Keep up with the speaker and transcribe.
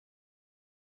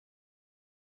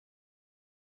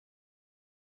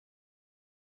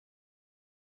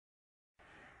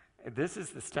This is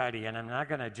the study, and I'm not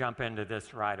going to jump into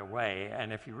this right away.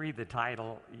 And if you read the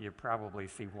title, you probably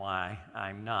see why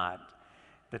I'm not.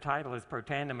 The title is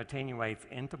Protandim Attenuates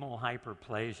Intimal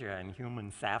Hyperplasia in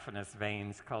Human Saphenous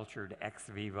Veins Cultured Ex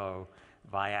Vivo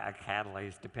via a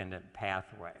Catalase-Dependent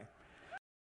Pathway.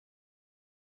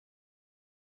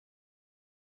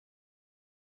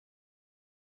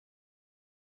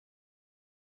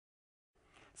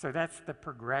 So that's the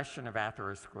progression of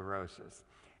atherosclerosis.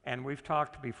 And we've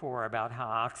talked before about how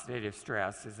oxidative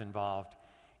stress is involved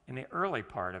in the early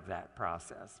part of that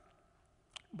process.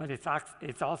 But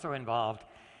it's also involved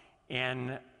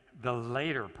in the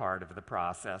later part of the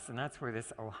process, and that's where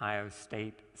this Ohio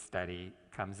State study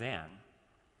comes in.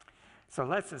 So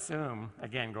let's assume,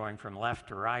 again going from left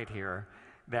to right here,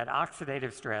 that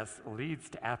oxidative stress leads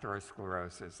to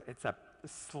atherosclerosis. It's a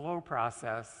slow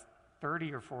process,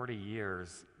 30 or 40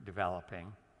 years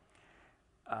developing.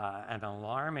 An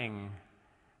alarming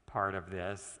part of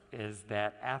this is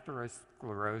that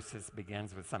atherosclerosis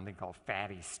begins with something called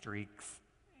fatty streaks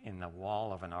in the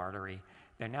wall of an artery.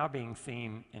 They're now being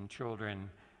seen in children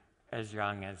as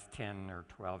young as 10 or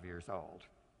 12 years old.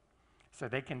 So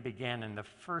they can begin in the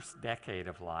first decade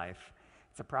of life.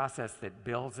 It's a process that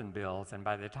builds and builds, and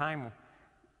by the time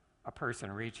a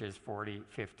person reaches 40,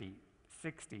 50,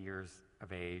 60 years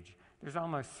of age, there's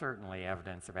almost certainly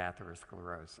evidence of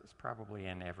atherosclerosis, probably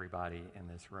in everybody in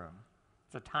this room.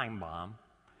 It's a time bomb.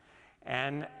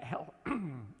 And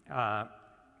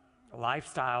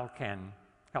lifestyle can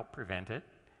help prevent it.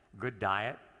 Good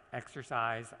diet,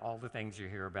 exercise, all the things you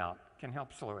hear about can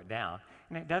help slow it down.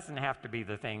 And it doesn't have to be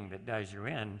the thing that does you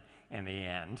in the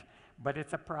end, but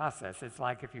it's a process. It's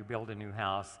like if you build a new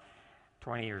house,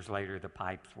 20 years later, the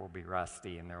pipes will be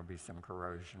rusty and there will be some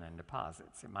corrosion and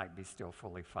deposits. It might be still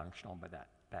fully functional, but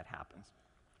that happens.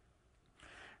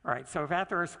 All right, so if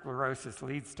atherosclerosis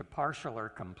leads to partial or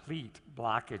complete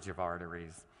blockage of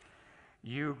arteries,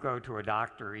 you go to a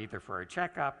doctor either for a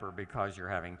checkup or because you're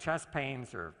having chest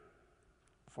pains or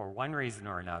for one reason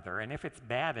or another. And if it's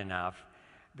bad enough,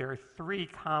 there are 3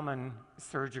 common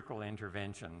surgical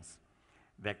interventions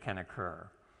that can occur.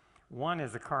 One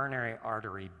is a coronary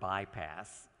artery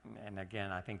bypass. And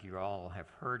again, I think you all have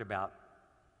heard about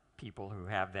people who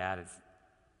have that. It's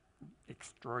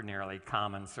extraordinarily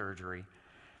common surgery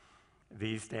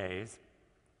these days.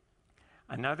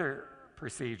 Another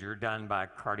procedure done by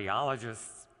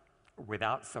cardiologists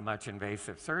without so much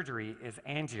invasive surgery is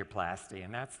angioplasty,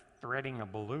 and that's threading a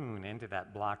balloon into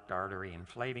that blocked artery,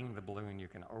 inflating the balloon. You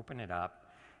can open it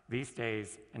up. These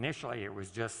days, initially it was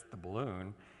just the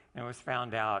balloon, and it was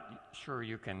found out, sure,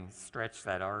 you can stretch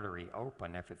that artery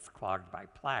open if it's clogged by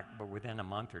plaque, but within a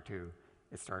month or two,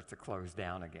 it starts to close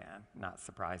down again, not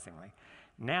surprisingly.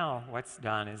 Now, what's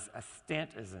done is a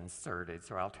stent is inserted,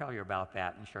 so I'll tell you about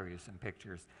that and show you some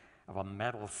pictures of a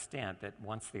metal stent that,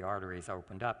 once the artery is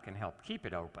opened up, can help keep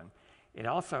it open. It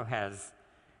also has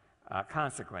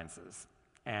consequences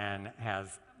and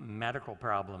has medical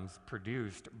problems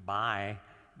produced by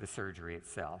the surgery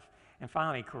itself. And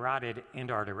finally, carotid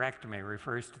endarterectomy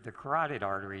refers to the carotid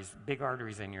arteries, big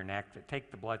arteries in your neck that take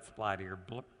the blood supply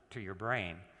to your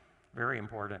brain. Very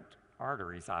important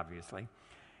arteries, obviously.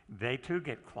 They too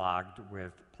get clogged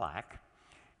with plaque.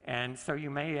 And so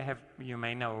you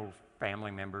may know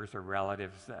family members or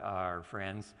relatives or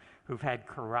friends who've had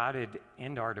carotid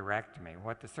endarterectomy.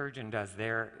 What the surgeon does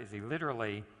there is he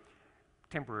literally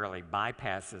temporarily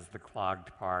bypasses the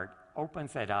clogged part,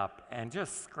 opens it up, and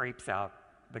just scrapes out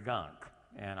the gunk.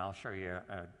 And I'll show you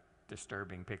a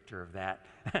disturbing picture of that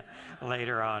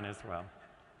later on as well.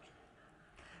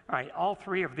 All right, all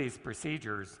 3 of these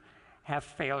procedures have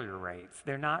failure rates.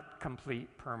 They're not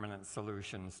complete permanent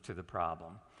solutions to the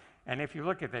problem. And if you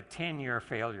look at the 10-year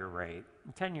failure rate,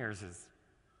 10 years is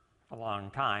a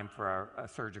long time for a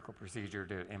surgical procedure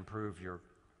to improve your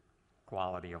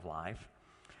quality of life.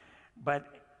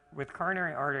 But with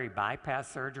coronary artery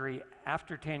bypass surgery,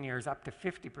 after 10 years, up to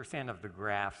 50% of the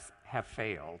grafts have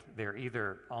failed. They're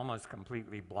either almost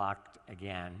completely blocked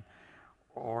again,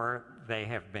 or they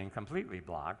have been completely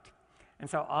blocked. And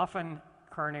so often,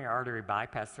 coronary artery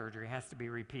bypass surgery has to be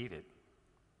repeated,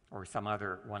 or some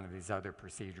other one of these other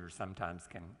procedures sometimes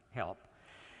can help.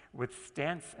 With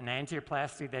stents and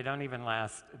angioplasty, they don't even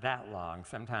last that long.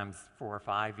 Sometimes 4 or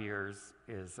 5 years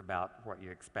is about what you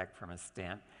expect from a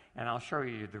stent, and I'll show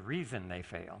you the reason they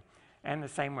fail. And the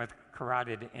same with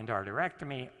carotid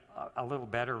endarterectomy, a little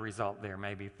better result there,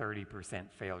 maybe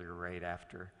 30% failure rate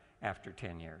after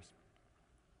 10 years.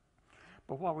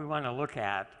 But what we want to look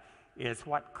at is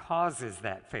what causes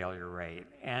that failure rate,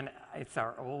 and it's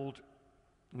our old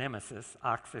nemesis,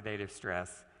 oxidative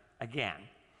stress, again.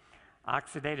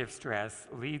 Oxidative stress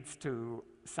leads to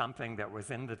something that was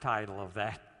in the title of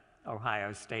that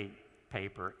Ohio State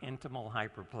paper, intimal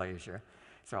hyperplasia.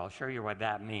 So I'll show you what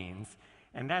that means.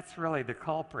 And that's really the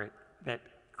culprit that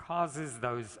causes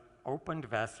those opened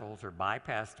vessels or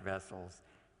bypassed vessels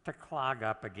to clog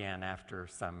up again after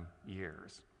some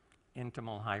years.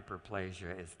 Intimal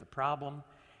hyperplasia is the problem,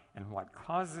 and what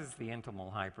causes the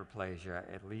intimal hyperplasia,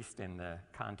 at least in the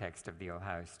context of the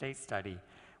Ohio State study,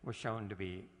 was shown to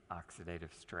be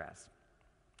oxidative stress,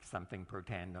 something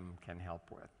Protandim can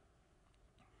help with.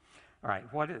 All right,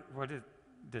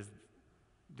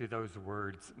 do those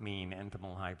words mean,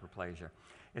 intimal hyperplasia?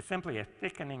 It's simply a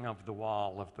thickening of the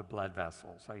wall of the blood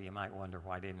vessel. So you might wonder,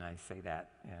 why didn't I say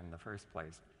that in the first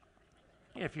place?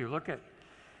 If you look at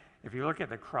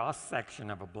the cross section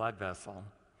of a blood vessel,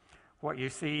 what you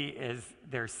see is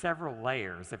there's several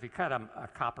layers. If you cut a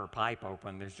copper pipe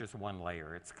open, there's just one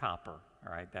layer. It's copper.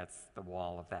 All right, that's the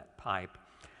wall of that pipe.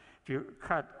 If you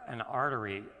cut an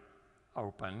artery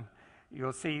open,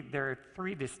 you'll see there are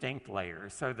three distinct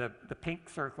layers. So the pink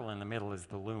circle in the middle is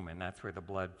the lumen. That's where the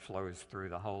blood flows through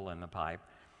the hole in the pipe.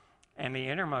 And the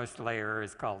innermost layer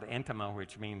is called intima,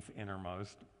 which means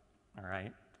innermost. All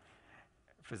right?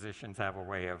 Physicians have a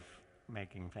way of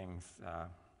making things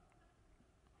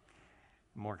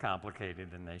more complicated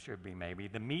than they should be, maybe.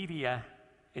 The media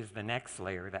is the next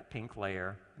layer, that pink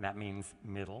layer. And that means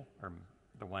middle, or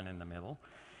the one in the middle.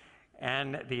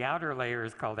 And the outer layer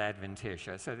is called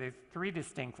adventitia. So there's three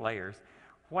distinct layers.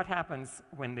 What happens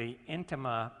when the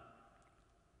intima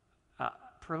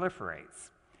proliferates?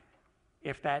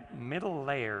 If that middle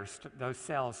layer, those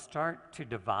cells start to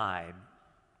divide,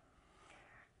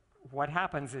 what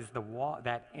happens is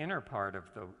that inner part of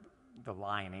the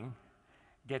lining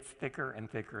gets thicker and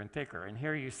thicker and thicker. And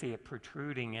here you see it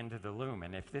protruding into the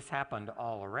lumen. If this happened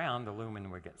all around, the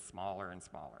lumen would get smaller and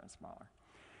smaller and smaller.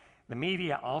 The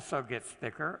media also gets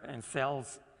thicker, and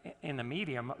cells in the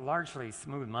medium, largely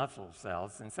smooth muscle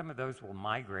cells, and some of those will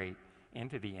migrate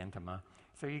into the intima.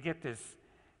 So you get this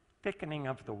thickening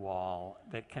of the wall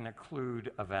that can occlude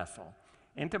a vessel.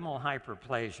 Intimal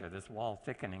hyperplasia, this wall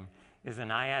thickening, is an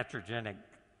iatrogenic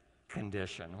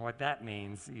condition. What that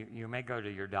means, you may go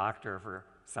to your doctor for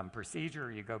some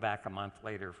procedure, you go back a month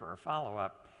later for a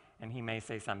follow-up, and he may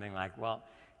say something like, well,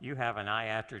 you have an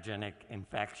iatrogenic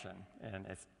infection, and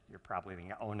you're probably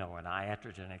thinking, oh no, an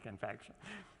iatrogenic infection.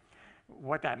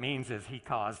 What that means is he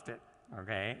caused it,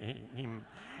 okay?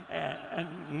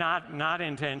 Not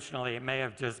intentionally, it may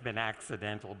have just been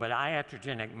accidental, but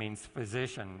iatrogenic means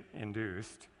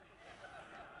physician-induced.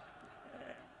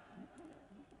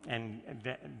 And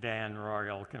Dan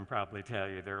Royal can probably tell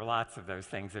you there are lots of those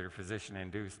things that are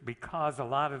physician-induced because a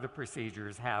lot of the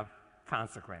procedures have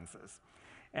consequences.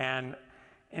 And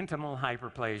intimal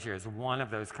hyperplasia is one of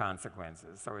those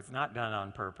consequences. So it's not done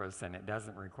on purpose, and it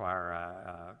doesn't require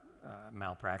a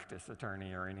malpractice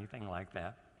attorney or anything like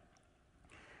that.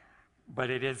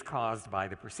 But it is caused by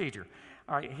the procedure.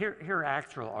 All right, here are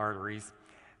actual arteries.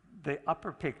 The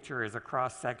upper picture is a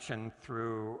cross-section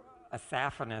through a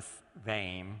saphenous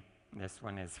vein. This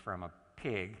one is from a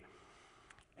pig.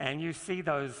 And you see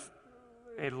those,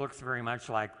 it looks very much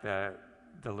like the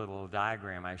little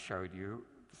diagram I showed you.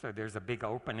 So there's a big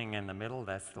opening in the middle,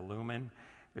 that's the lumen.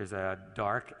 There's a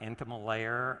dark intimal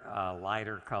layer, a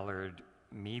lighter colored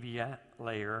media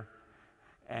layer,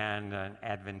 and an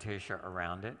adventitia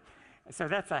around it. So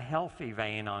that's a healthy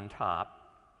vein on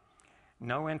top.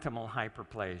 No intimal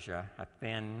hyperplasia, a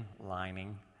thin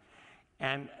lining.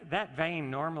 And that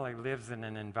vein normally lives in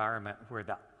an environment where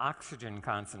the oxygen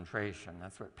concentration,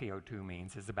 that's what PO2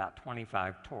 means, is about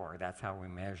 25 torr. That's how we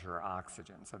measure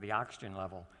oxygen. So the oxygen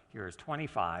level here is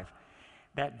 25.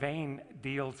 That vein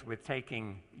deals with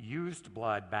taking used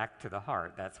blood back to the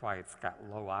heart. That's why it's got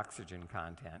low oxygen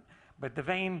content. But the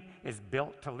vein is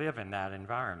built to live in that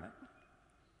environment.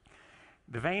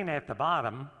 The vein at the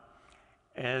bottom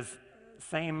is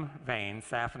same vein,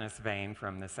 saphenous vein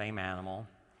from the same animal.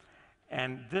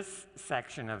 And this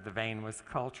section of the vein was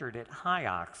cultured at high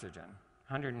oxygen,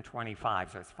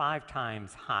 125, so it's 5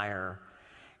 times higher.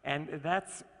 And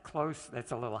that's close,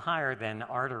 that's a little higher than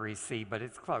arteries see, but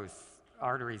it's close.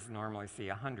 Arteries normally see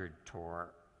 100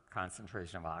 torr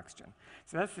concentration of oxygen.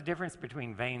 So that's the difference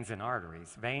between veins and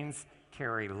arteries. Veins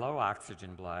carry low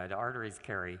oxygen blood, arteries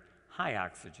carry high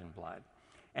oxygen blood.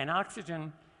 And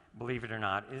oxygen, believe it or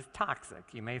not, is toxic.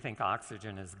 You may think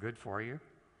oxygen is good for you,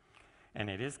 and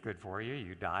it is good for you.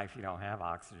 You die if you don't have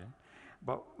oxygen.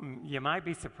 But you might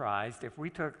be surprised if we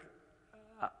took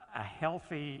a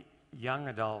healthy young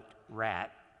adult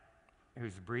rat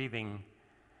who's breathing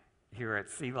here at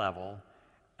sea level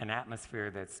an atmosphere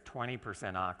that's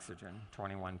 20% oxygen,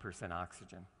 21%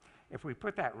 oxygen. If we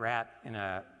put that rat in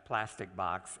a plastic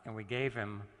box and we gave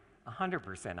him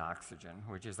 100% oxygen,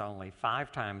 which is only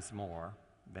 5 times more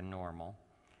than normal,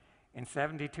 in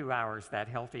 72 hours that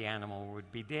healthy animal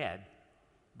would be dead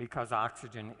because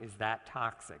oxygen is that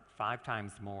toxic. 5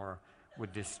 times more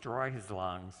would destroy his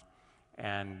lungs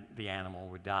and the animal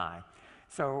would die.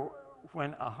 So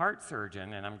when a heart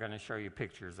surgeon, and I'm going to show you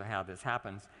pictures of how this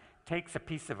happens, takes a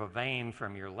piece of a vein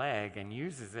from your leg and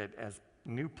uses it as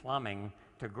new plumbing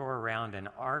to go around an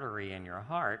artery in your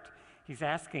heart, he's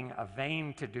asking a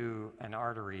vein to do an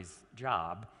artery's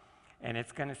job, and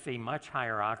it's going to see much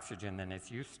higher oxygen than it's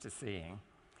used to seeing.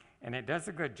 And it does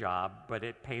a good job, but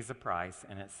it pays a price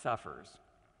and it suffers.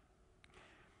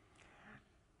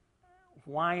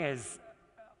 Why is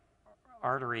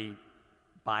artery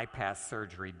bypass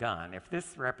surgery done? If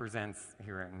this represents,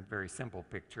 here in a very simple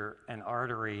picture, an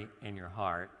artery in your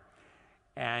heart,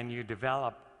 and you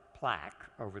develop plaque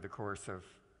over the course of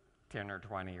 10 or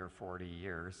 20 or 40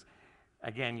 years,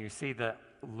 again, you see the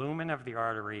lumen of the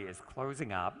artery is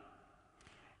closing up,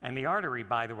 and the artery,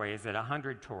 by the way, is at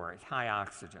 100 torrs, high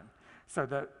oxygen. So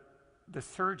the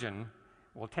surgeon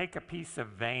will take a piece of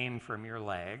vein from your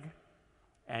leg,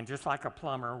 and just like a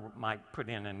plumber might put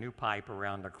in a new pipe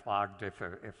around a clogged, if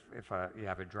you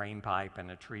have a drain pipe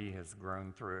and a tree has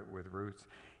grown through it with roots,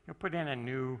 you'll put in a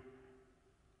new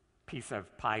piece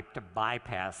of pipe to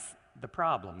bypass the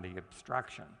problem, the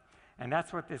obstruction. And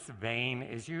that's what this vein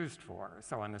is used for.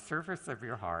 So on the surface of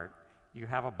your heart, you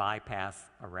have a bypass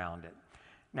around it.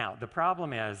 Now, the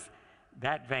problem is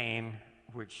that vein,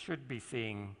 which should be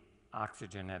seeing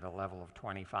oxygen at a level of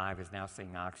 25, is now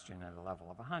seeing oxygen at a level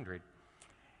of 100.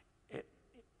 It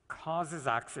causes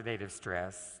oxidative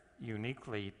stress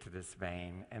uniquely to this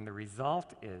vein, and the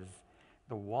result is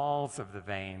the walls of the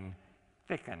vein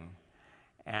thicken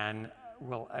and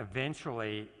will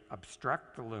eventually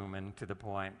obstruct the lumen to the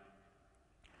point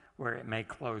where it may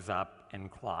close up and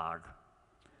clog.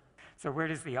 So where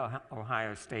does the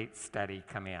Ohio State study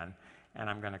come in? And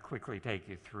I'm going to quickly take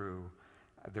you through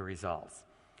the results.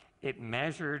 It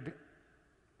measured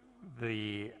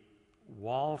the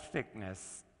wall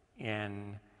thickness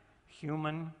in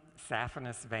human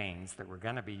saphenous veins that were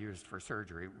going to be used for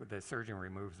surgery. The surgeon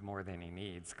removes more than he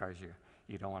needs because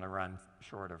you don't want to run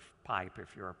short of pipe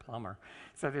if you're a plumber.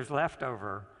 So there's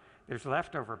leftover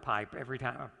pipe every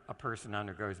time a person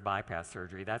undergoes bypass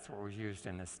surgery. That's what was used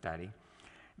in this study.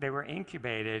 They were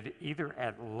incubated either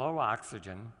at low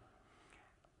oxygen,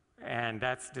 and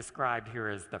that's described here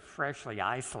as the freshly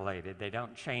isolated. They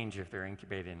don't change if they're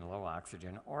incubated in low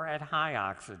oxygen, or at high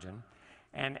oxygen.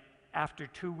 And after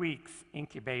 2 weeks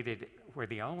incubated, where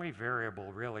the only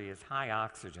variable really is high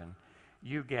oxygen,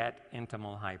 you get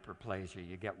intimal hyperplasia,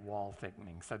 you get wall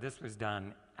thickening. So this was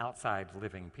done outside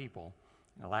living people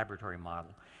in a laboratory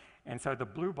model. And so the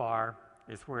blue bar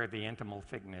is where the intimal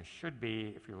thickness should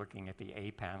be if you're looking at the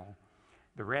A panel.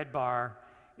 The red bar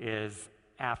is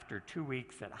after 2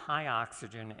 weeks at high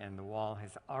oxygen, and the wall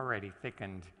has already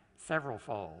thickened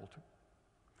several-fold.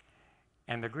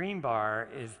 And the green bar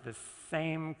is the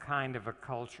same kind of a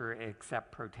culture,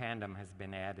 except protandem has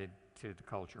been added to the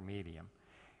culture medium.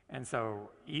 And so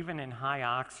even in high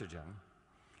oxygen,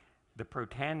 the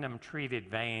protandem-treated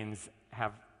veins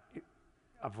have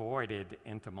avoided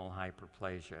intimal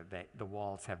hyperplasia. The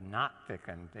walls have not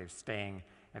thickened. They're staying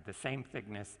at the same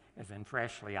thickness as in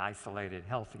freshly isolated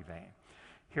healthy vein.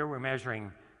 Here we're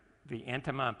measuring the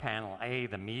intima in panel A,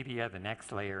 the media, the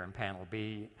next layer in panel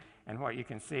B, and what you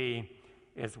can see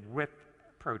is with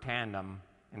protandem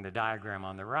in the diagram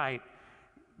on the right,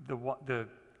 the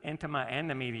intima and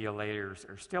the media layers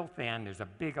are still thin. There's a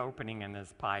big opening in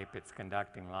this pipe. It's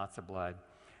conducting lots of blood.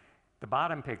 The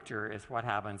bottom picture is what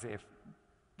happens if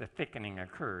the thickening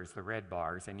occurs, the red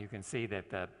bars, and you can see that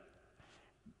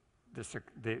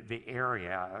the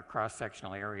area,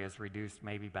 cross-sectional area, is reduced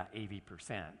maybe by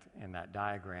 80% in that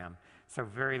diagram. So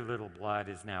very little blood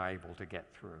is now able to get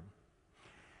through.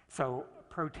 So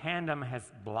protandem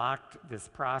has blocked this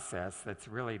process that's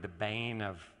really the bane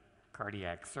of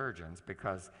cardiac surgeons,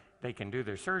 because they can do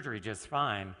their surgery just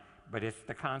fine, but it's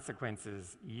the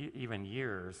consequences, even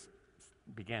years,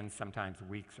 begin sometimes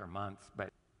weeks or months. But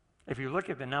if you look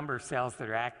at the number of cells that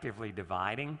are actively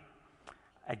dividing,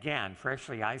 again,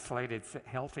 freshly isolated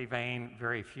healthy vein,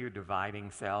 very few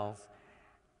dividing cells.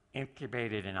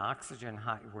 Incubated in oxygen,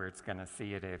 where it's going to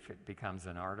see it if it becomes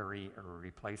an artery or a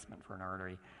replacement for an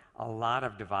artery, a lot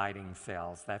of dividing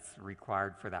cells. That's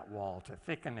required for that wall to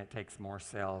thicken. It takes more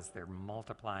cells. They're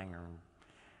multiplying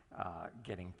and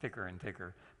getting thicker and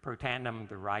thicker. Protandem,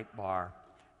 the right bar,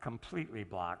 completely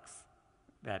blocks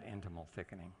that intimal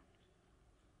thickening.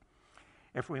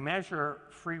 If we measure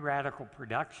free radical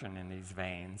production in these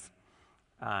veins,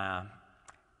 A,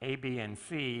 B, and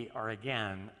C are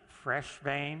again fresh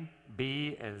vein.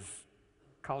 B is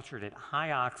cultured at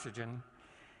high oxygen,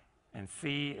 and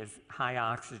C is high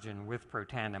oxygen with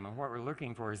protandem. And what we're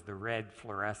looking for is the red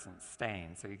fluorescent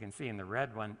stain. So you can see in the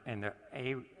red one, in the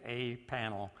A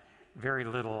panel, very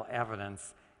little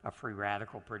evidence of free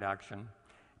radical production.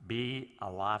 B,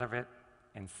 a lot of it.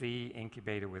 And C,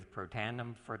 incubated with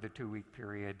protandem for the 2-week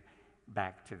period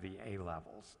back to the A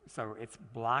levels. So it's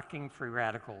blocking free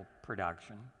radical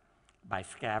production by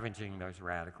scavenging those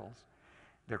radicals.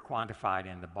 They're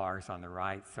quantified in the bars on the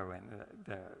right, so in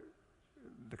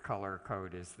the color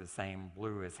code is the same.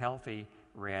 Blue is healthy,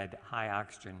 red, high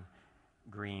oxygen,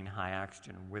 green, high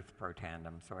oxygen with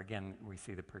protandem. So again, we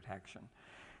see the protection.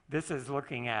 This is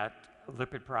looking at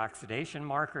lipid peroxidation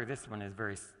marker. This one is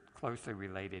very closely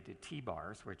related to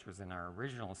T-bars, which was in our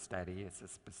original study. It's a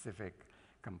specific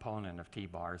component of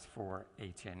T-bars,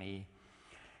 4-HNE.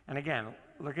 And again,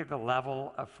 look at the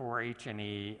level of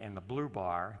 4-HNE in the blue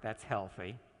bar. That's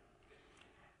healthy.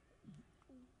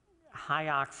 High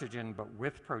oxygen, but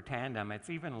with protandem, it's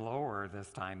even lower this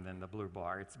time than the blue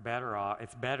bar. It's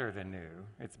better than new.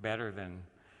 It's better than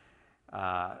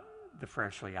the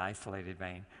freshly isolated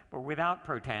vein. But without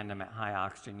protandem at high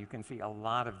oxygen, you can see a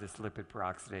lot of this lipid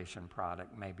peroxidation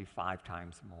product, maybe 5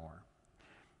 times more.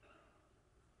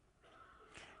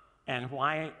 And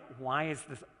why is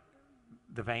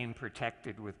the vein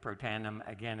protected with protandem?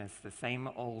 Again, it's the same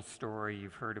old story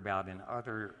you've heard about in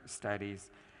other studies.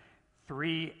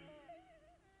 3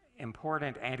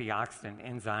 important antioxidant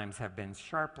enzymes have been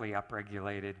sharply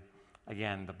upregulated.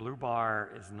 Again, the blue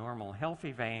bar is normal,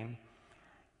 healthy vein,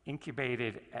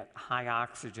 incubated at high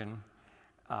oxygen.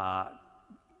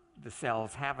 The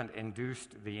cells haven't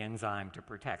induced the enzyme to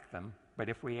protect them, but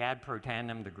if we add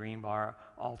protandem, the green bar,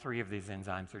 all 3 of these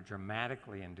enzymes are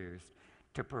dramatically induced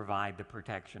to provide the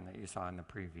protection that you saw in the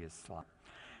previous slide.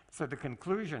 So the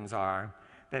conclusions are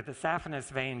that the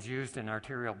saphenous veins used in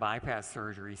arterial bypass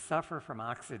surgery suffer from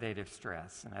oxidative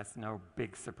stress, and that's no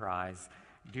big surprise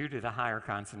due to the higher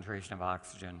concentration of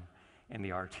oxygen in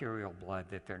the arterial blood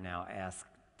that they're now asked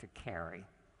to carry.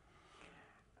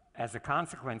 As a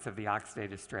consequence of the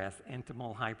oxidative stress,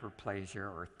 intimal hyperplasia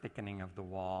or thickening of the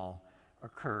wall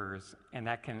occurs, and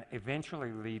that can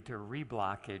eventually lead to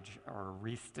reblockage or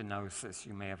restenosis.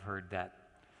 You may have heard that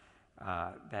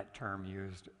term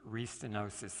used.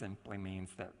 Restenosis simply means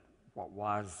that what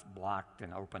was blocked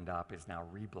and opened up is now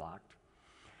reblocked.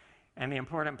 And the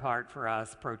important part for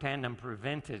us, protandem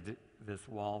prevented this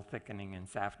wall thickening in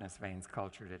saphenous veins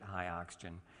cultured at high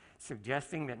oxygen,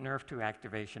 suggesting that NERV2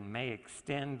 activation may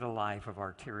extend the life of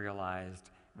arterialized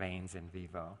veins in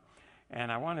vivo.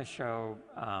 And I want to show,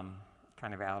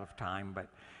 kind of out of time, but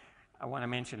I want to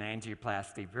mention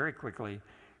angioplasty very quickly.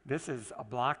 This is a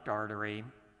blocked artery,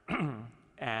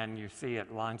 and you see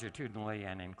it longitudinally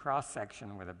and in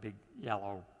cross-section with a big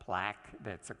yellow plaque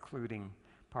that's occluding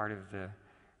part of the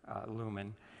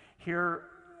lumen. Here,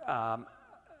 a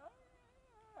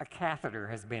catheter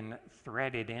has been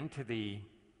threaded into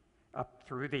up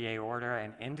through the aorta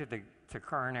and into the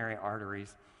coronary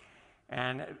arteries.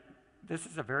 And this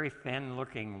is a very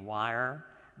thin-looking wire,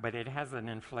 but it has an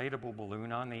inflatable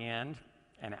balloon on the end.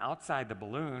 And outside the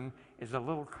balloon is a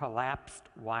little collapsed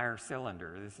wire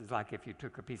cylinder. This is like if you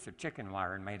took a piece of chicken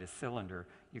wire and made a cylinder,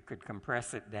 you could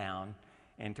compress it down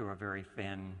into a very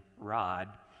thin rod.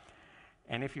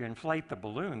 And if you inflate the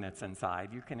balloon that's inside,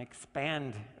 you can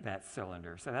expand that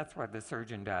cylinder. So that's what the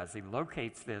surgeon does. He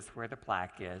locates this where the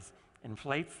plaque is,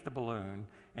 inflates the balloon,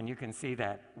 and you can see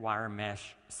that wire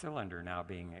mesh cylinder now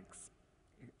being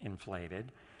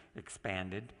inflated,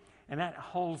 expanded, and that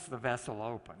holds the vessel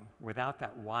open. Without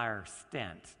that wire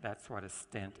stent, that's what a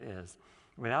stent is.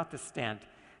 Without the stent,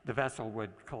 the vessel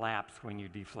would collapse when you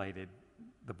deflated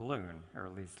the balloon, or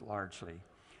at least largely.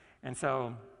 And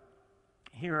so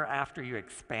here, after you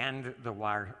expand the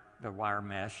wire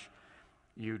mesh,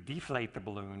 you deflate the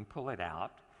balloon, pull it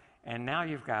out, and now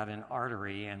you've got an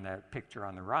artery in the picture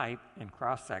on the right in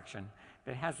cross-section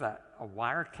that has a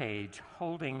wire cage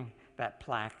holding that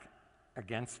plaque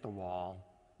against the wall,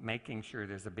 making sure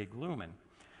there's a big lumen.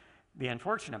 The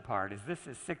unfortunate part is this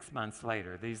is 6 months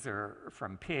later. These are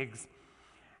from pigs,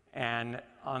 and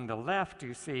on the left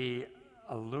you see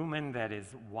a lumen that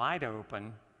is wide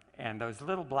open, and those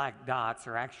little black dots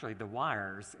are actually the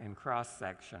wires in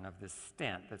cross-section of this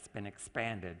stent that's been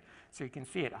expanded. So you can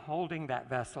see it holding that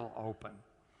vessel open.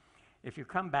 If you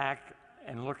come back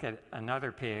and look at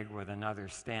another pig with another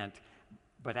stent,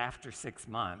 but after 6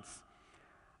 months,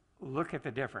 look at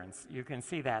the difference. You can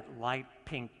see that light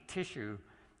pink tissue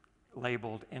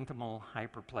labeled intimal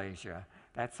hyperplasia.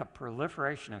 That's a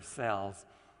proliferation of cells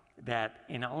that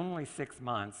in only 6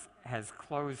 months has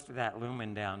closed that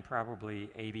lumen down probably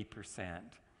 80%.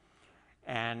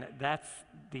 And that's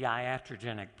the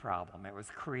iatrogenic problem. It was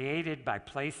created by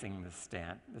placing the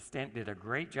stent. The stent did a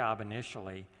great job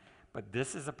initially, but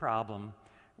this is a problem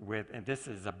with, and this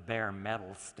is a bare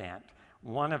metal stent.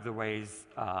 One of the ways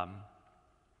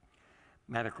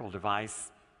medical device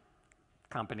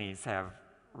companies have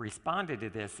responded to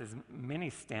this is many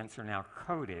stents are now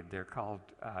coated. They're called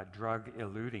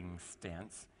drug-eluting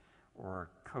stents or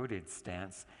coated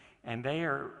stents, and they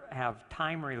have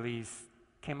time-release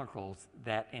chemicals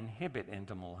that inhibit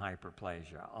intimal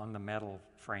hyperplasia on the metal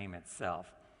frame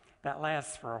itself. That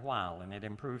lasts for a while, and it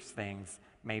improves things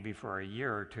maybe for a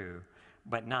year or two,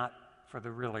 but not for the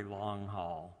really long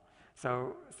haul.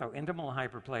 So intimal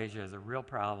hyperplasia is a real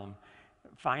problem.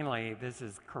 Finally, this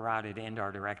is carotid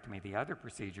endarterectomy, the other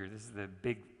procedure. This is the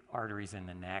big arteries in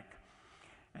the neck.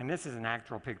 And this is an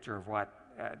actual picture of what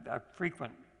a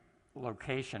frequent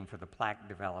location for the plaque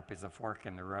develop is a fork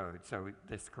in the road. So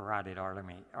this carotid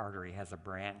artery has a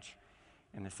branch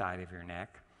in the side of your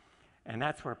neck. And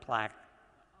that's where plaque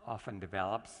often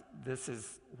develops. This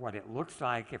is what it looks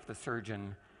like if the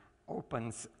surgeon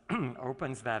opens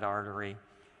that artery.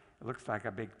 It looks like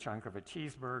a big chunk of a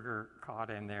cheeseburger caught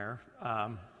in there.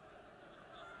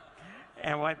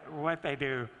 And what they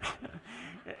do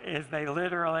is they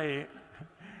literally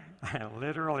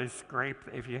scrape.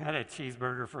 If you had a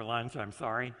cheeseburger for lunch, I'm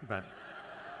sorry, but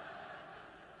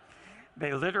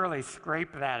they literally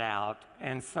scrape that out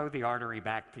and sew the artery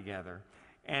back together.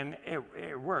 And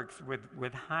it works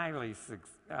with high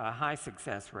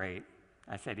success rate.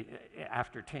 I said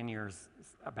after 10 years,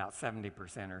 about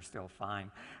 70% are still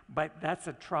fine. But that's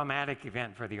a traumatic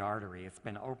event for the artery. It's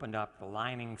been opened up, the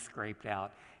lining scraped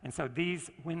out. And so these,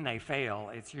 when they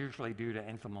fail, it's usually due to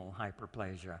intimal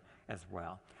hyperplasia as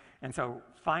well. And so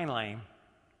finally,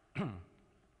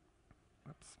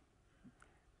 whoops,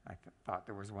 I thought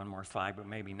there was one more slide, but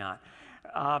maybe not.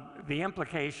 The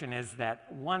implication is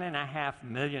that 1.5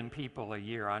 million people a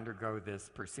year undergo this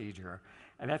procedure.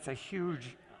 And that's a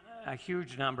huge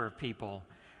number of people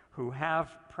who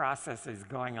have processes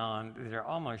going on that are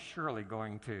almost surely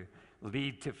going to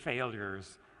lead to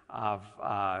failures of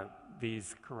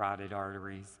these carotid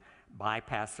arteries,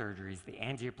 bypass surgeries, the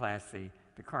angioplasty,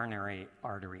 the coronary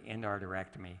artery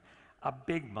endarterectomy, a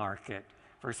big market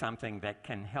for something that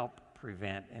can help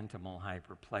prevent intimal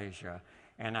hyperplasia.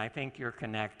 And I think you're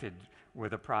connected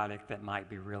with a product that might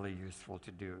be really useful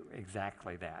to do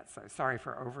exactly that. So sorry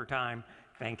for overtime.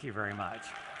 Thank you very much.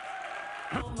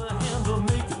 On the handle,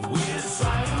 making weird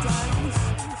signs.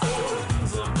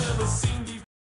 Things I've never seen.